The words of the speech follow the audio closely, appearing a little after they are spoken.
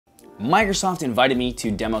Microsoft invited me to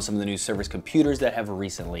demo some of the new Surface computers that have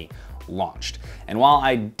recently launched. And while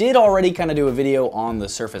I did already kind of do a video on the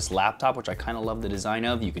Surface laptop, which I kind of love the design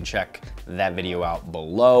of, you can check that video out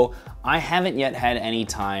below, I haven't yet had any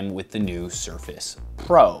time with the new Surface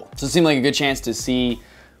Pro. So it seemed like a good chance to see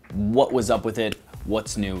what was up with it,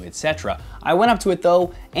 what's new, etc. I went up to it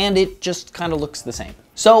though, and it just kind of looks the same.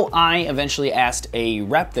 So I eventually asked a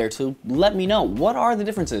rep there to let me know what are the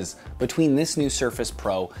differences between this new Surface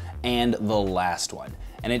Pro and the last one.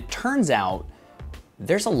 And it turns out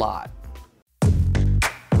there's a lot.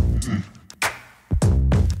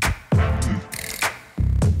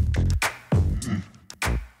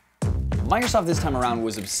 Microsoft this time around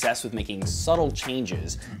was obsessed with making subtle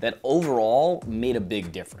changes that overall made a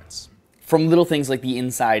big difference. From little things like the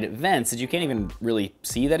inside vents that you can't even really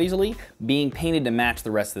see that easily, being painted to match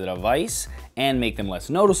the rest of the device and make them less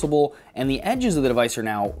noticeable, and the edges of the device are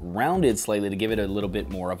now rounded slightly to give it a little bit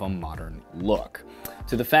more of a modern look.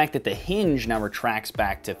 To the fact that the hinge now retracts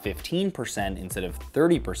back to 15% instead of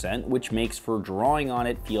 30%, which makes for drawing on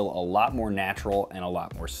it feel a lot more natural and a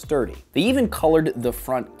lot more sturdy. They even colored the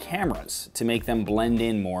front cameras to make them blend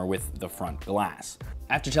in more with the front glass.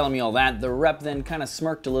 After telling me all that, the rep then kind of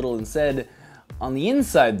smirked a little and said, on the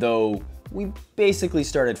inside though, we basically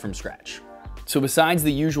started from scratch. So besides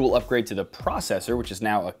the usual upgrade to the processor, which is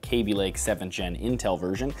now a Kaby Lake 7th Gen Intel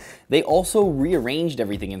version, they also rearranged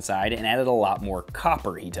everything inside and added a lot more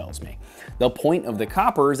copper, he tells me. The point of the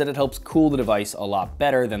copper is that it helps cool the device a lot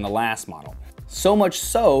better than the last model. So much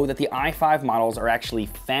so that the i5 models are actually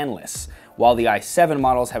fanless, while the i7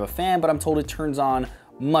 models have a fan, but I'm told it turns on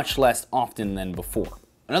much less often than before.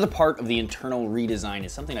 Another part of the internal redesign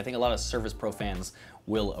is something I think a lot of Surface Pro fans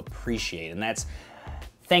will appreciate, and that's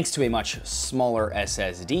thanks to a much smaller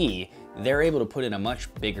SSD, they're able to put in a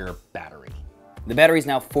much bigger battery. The battery is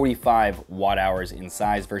now 45 watt hours in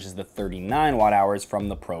size versus the 39 watt hours from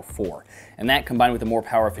the Pro 4. And that, combined with a more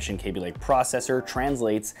power efficient Kaby Lake processor,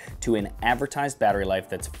 translates to an advertised battery life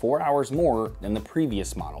that's 4 hours more than the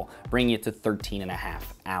previous model, bringing it to 13.5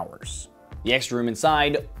 hours. The extra room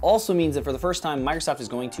inside also means that for the first time, Microsoft is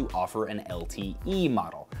going to offer an LTE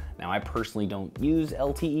model. Now, I personally don't use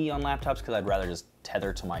LTE on laptops because I'd rather just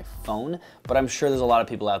tether to my phone, but I'm sure there's a lot of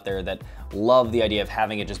people out there that love the idea of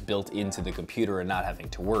having it just built into the computer and not having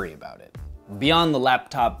to worry about it. Beyond the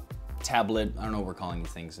laptop, tablet, I don't know what we're calling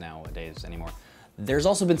these things nowadays anymore, there's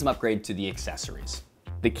also been some upgrade to the accessories.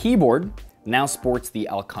 The keyboard now sports the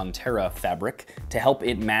Alcantara fabric to help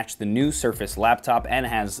it match the new Surface laptop and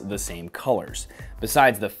has the same colors.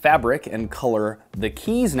 Besides the fabric and color, the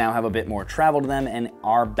keys now have a bit more travel to them and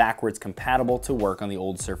are backwards compatible to work on the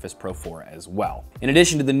old Surface Pro 4 as well. In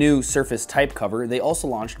addition to the new Surface type cover, they also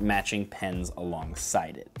launched matching pens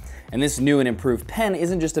alongside it. And this new and improved pen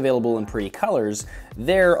isn't just available in pretty colors,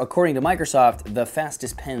 they're, according to Microsoft, the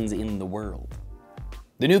fastest pens in the world.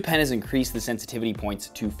 The new pen has increased the sensitivity points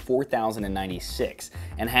to 4096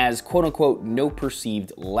 and has quote-unquote no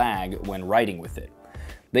perceived lag when writing with it.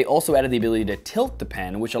 They also added the ability to tilt the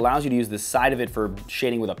pen, which allows you to use the side of it for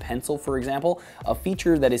shading with a pencil, for example, a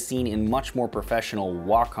feature that is seen in much more professional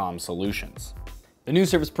Wacom solutions. The new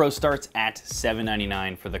Surface Pro starts at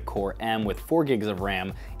 $799 for the Core M with 4 gigs of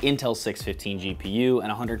RAM, Intel 615 GPU, and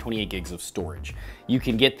 128 gigs of storage. You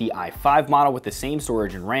can get the i5 model with the same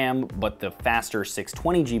storage and RAM, but the faster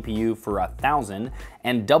 620 GPU for $1,000,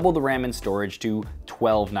 and double the RAM and storage to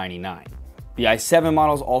 $1,299. The i7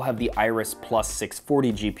 models all have the Iris Plus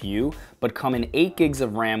 640 GPU, but come in 8 gigs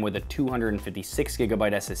of RAM with a 256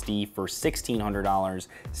 gigabyte SSD for $1,600,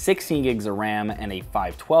 16 gigs of RAM and a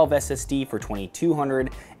 512 SSD for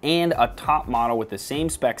 $2,200, and a top model with the same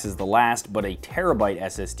specs as the last, but a terabyte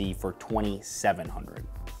SSD for $2,700.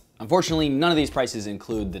 Unfortunately, none of these prices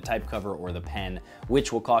include the type cover or the pen,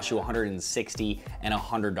 which will cost you $160 and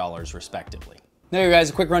 $100 respectively. There you go, guys,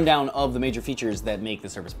 a quick rundown of the major features that make the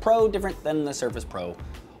Surface Pro different than the Surface Pro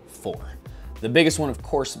 4. The biggest one, of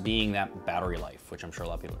course, being that battery life, which I'm sure a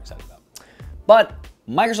lot of people are excited about. But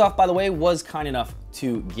Microsoft, by the way, was kind enough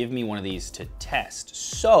to give me one of these to test.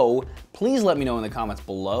 So please let me know in the comments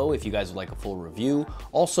below if you guys would like a full review.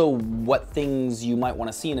 Also, what things you might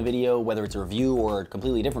want to see in a video, whether it's a review or a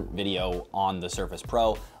completely different video on the Surface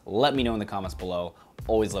Pro. Let me know in the comments below.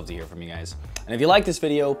 Always love to hear from you guys. And if you like this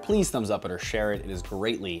video, please thumbs up it or share it. It is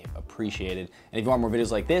greatly appreciated. And if you want more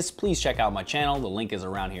videos like this, please check out my channel. The link is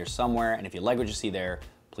around here somewhere. And if you like what you see there,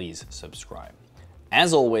 please subscribe.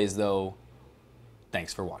 As always, though,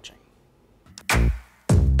 thanks for watching.